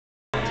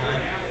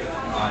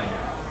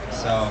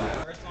So,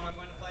 the first one I'm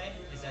going to play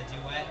is a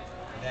duet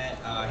that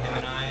him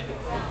and I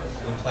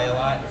would play a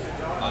lot.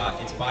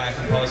 It's by a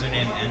composer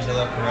named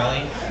Angelo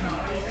Corelli.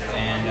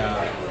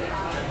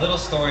 And little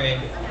story,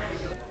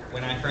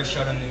 when I first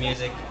showed him the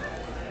music,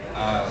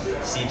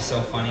 Siep's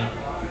so funny.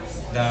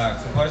 The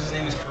composer's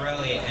name is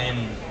Corelli,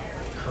 and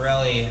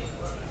Corelli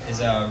is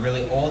a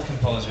really old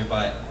composer,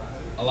 but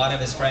a lot of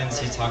his friends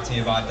he talked to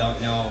me about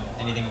don't know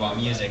anything about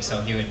music,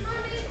 so he would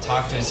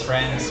talk to his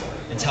friends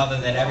and tell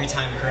them that every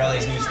time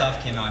Corelli's new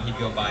stuff came out, he'd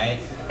go buy it.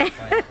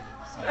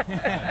 So, really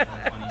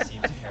funny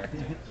Siep's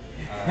character.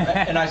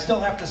 And I still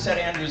have to set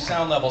Andrew's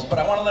sound levels, but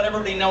I want to let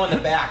everybody know in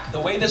the back, the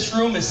way this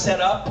room is set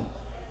up,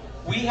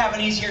 we have an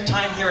easier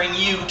time hearing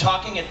you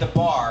talking at the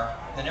bar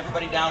than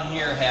everybody down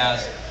here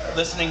has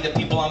listening to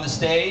people on the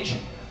stage.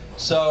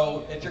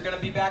 So if you're going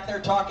to be back there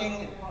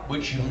talking,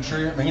 which I'm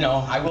sure you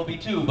know I will be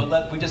too,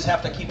 but we just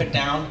have to keep it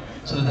down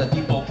so that the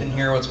people can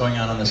hear what's going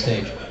on the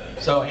stage.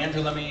 So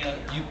Andrew, let me,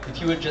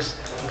 if you would just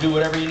do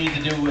whatever you need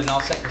to do, and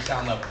I'll set your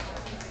sound level.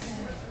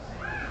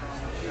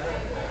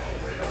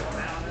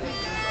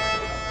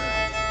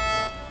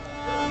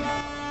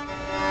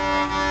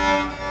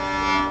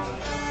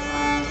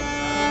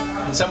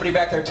 Can somebody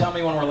back there tell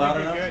me when we're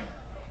loud enough? Good.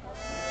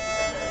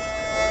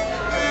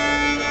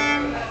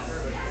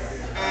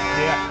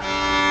 Yeah.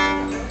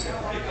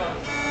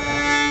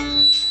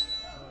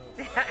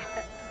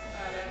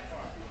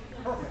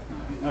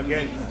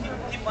 Okay.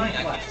 Keep playing,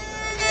 I can't.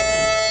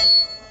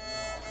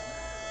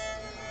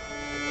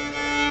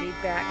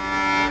 Feedback.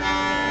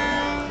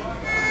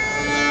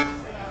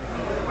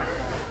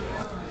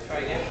 Try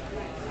again.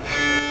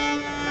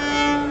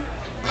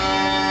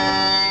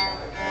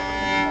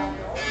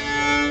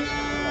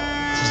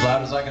 It's as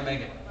loud as I can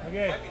make it.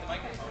 Okay. Might be the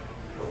microphone.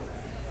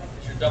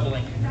 You're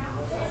doubling.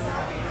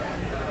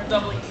 You're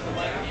doubling to the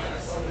mic.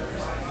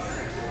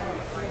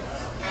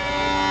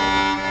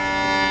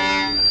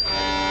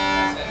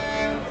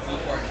 Go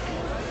for it.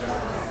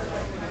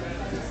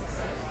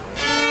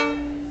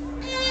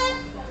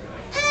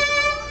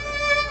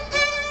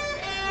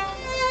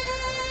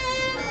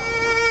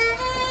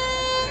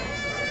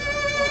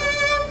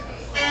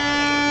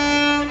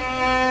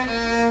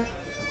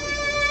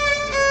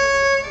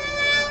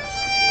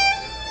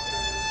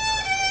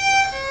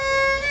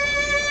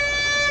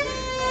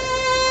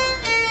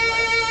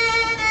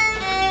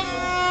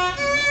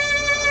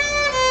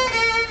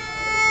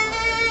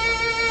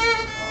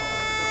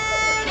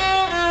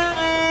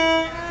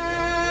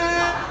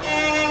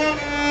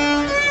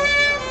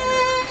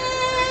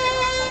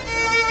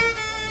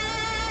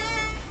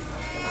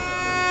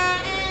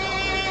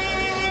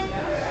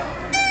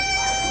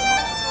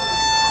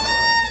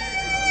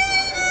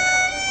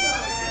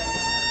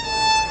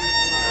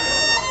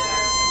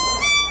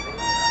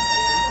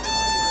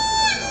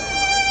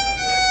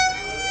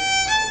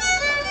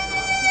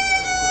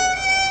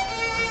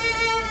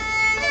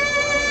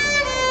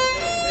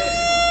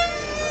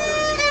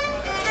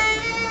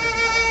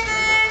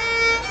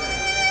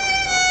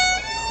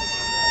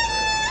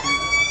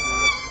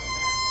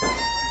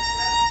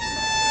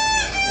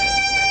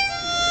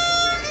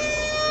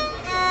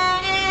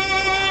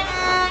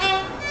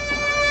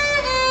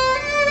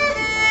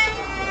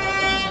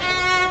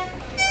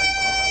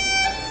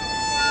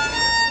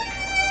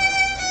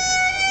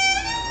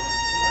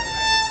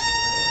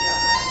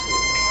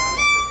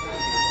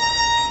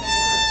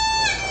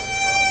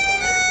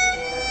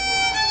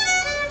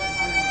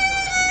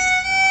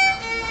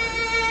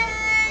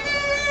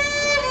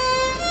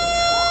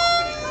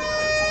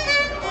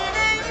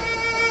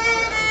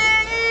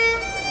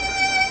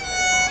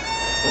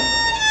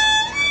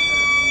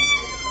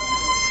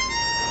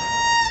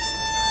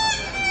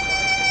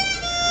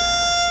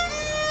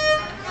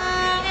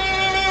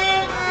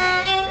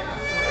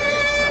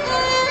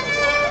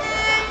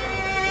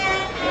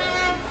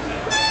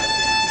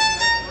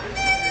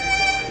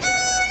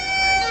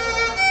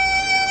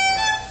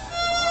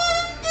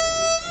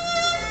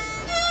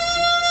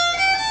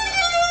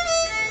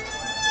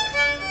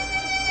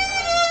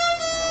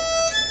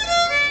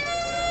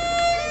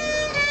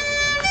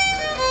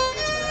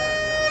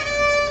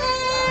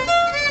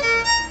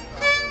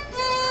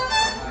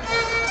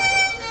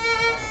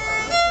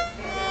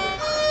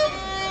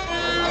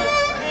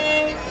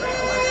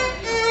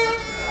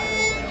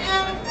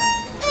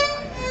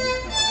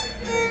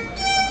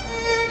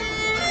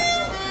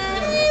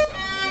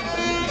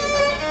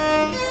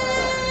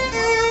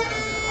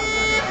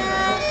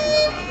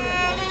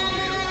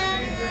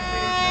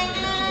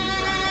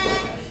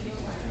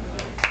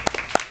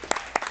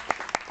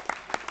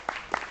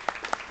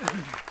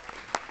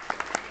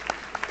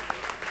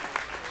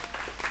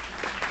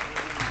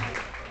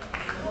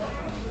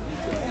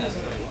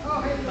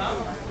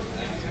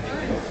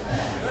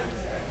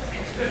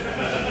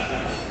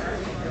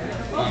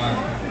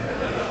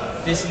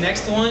 This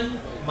next one,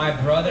 my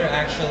brother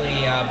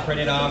actually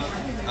printed off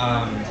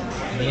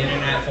the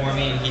internet for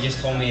me, and he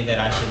just told me that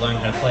I should learn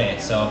how to play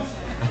it. So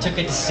I took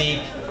it to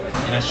Siep,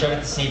 and I showed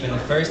it to Siep, and the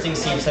first thing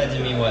Siep said to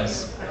me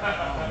was,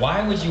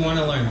 "Why would you want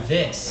to learn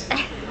this?"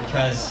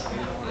 Because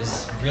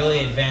is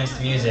really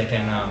advanced music,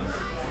 and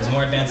it was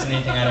more advanced than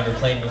anything I'd ever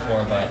played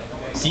before. But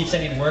Siep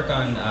said he'd work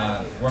on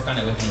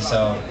it with me,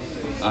 so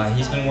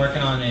he's been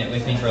working on it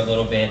with me for a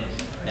little bit.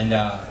 And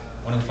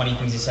one of the funny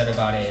things he said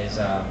about it is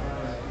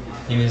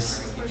he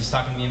was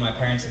talking to me and my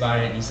parents about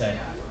it, and he said,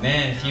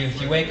 "Man,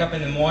 if you wake up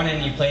in the morning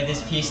and you play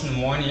this piece in the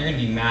morning, you're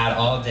gonna be mad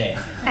all day."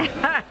 So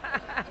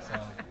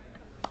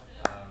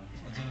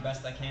I'll do the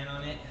best I can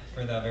on it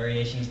for the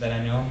variations that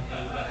I know.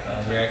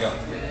 Here I go.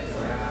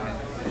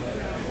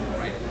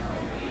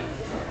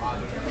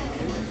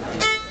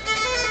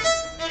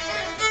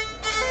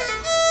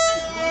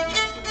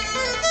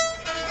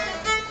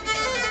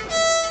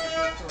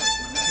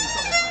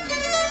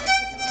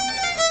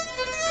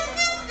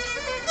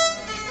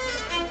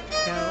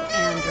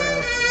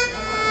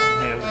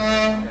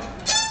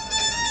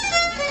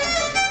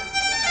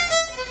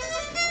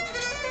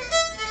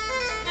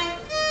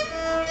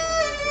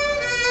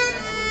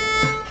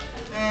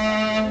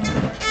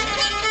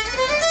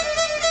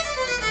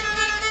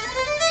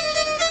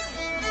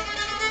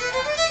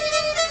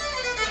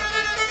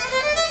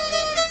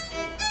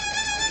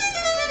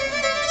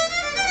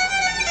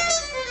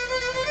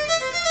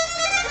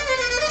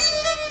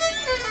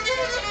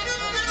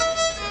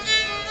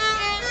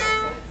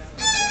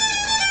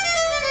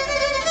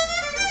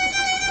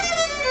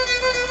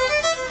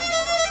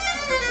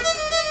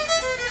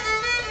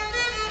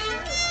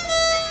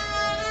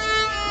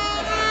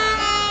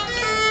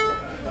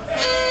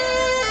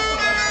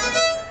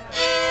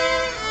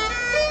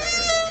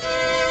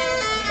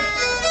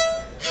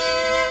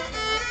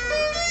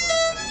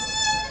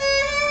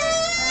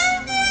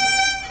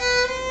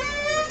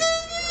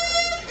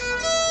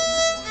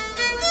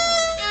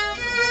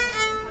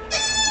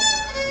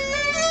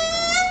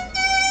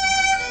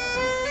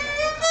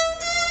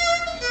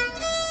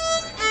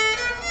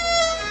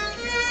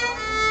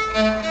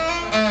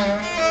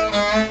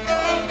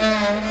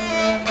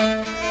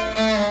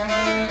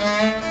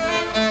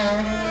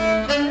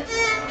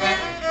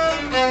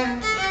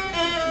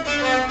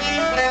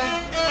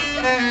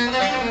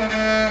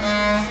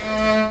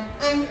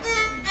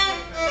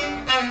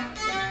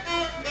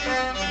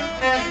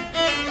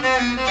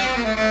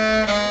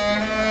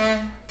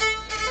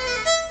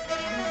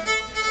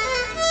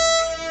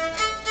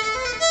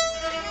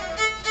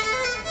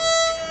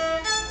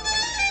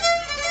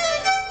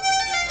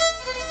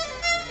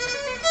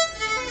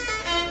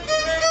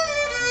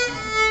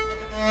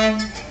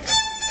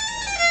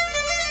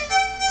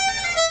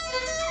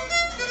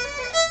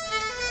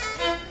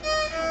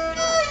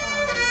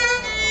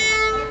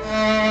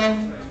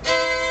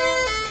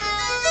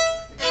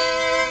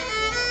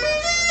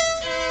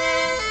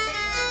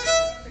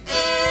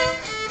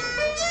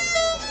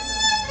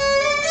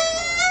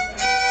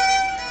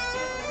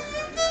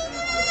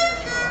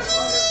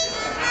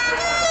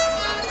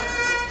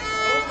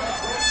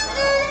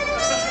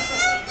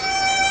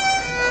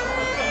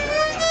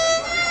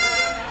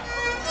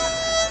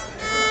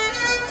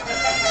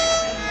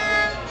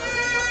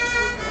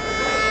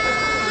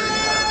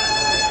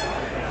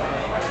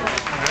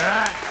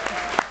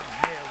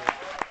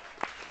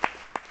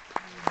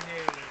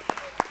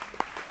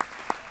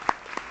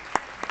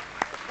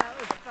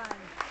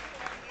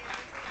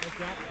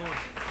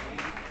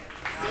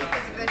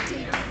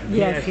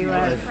 Yes, he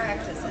was.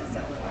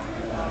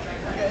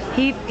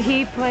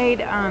 He played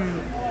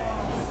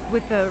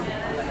with the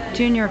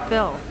junior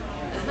fill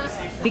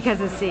because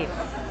of Siep.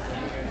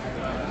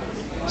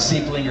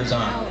 Siep lingers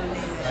on.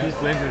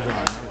 Siep lingers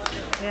on.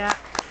 Yeah.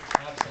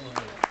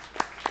 Absolutely.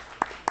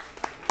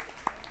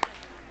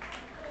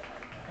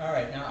 All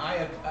right, now I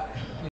have.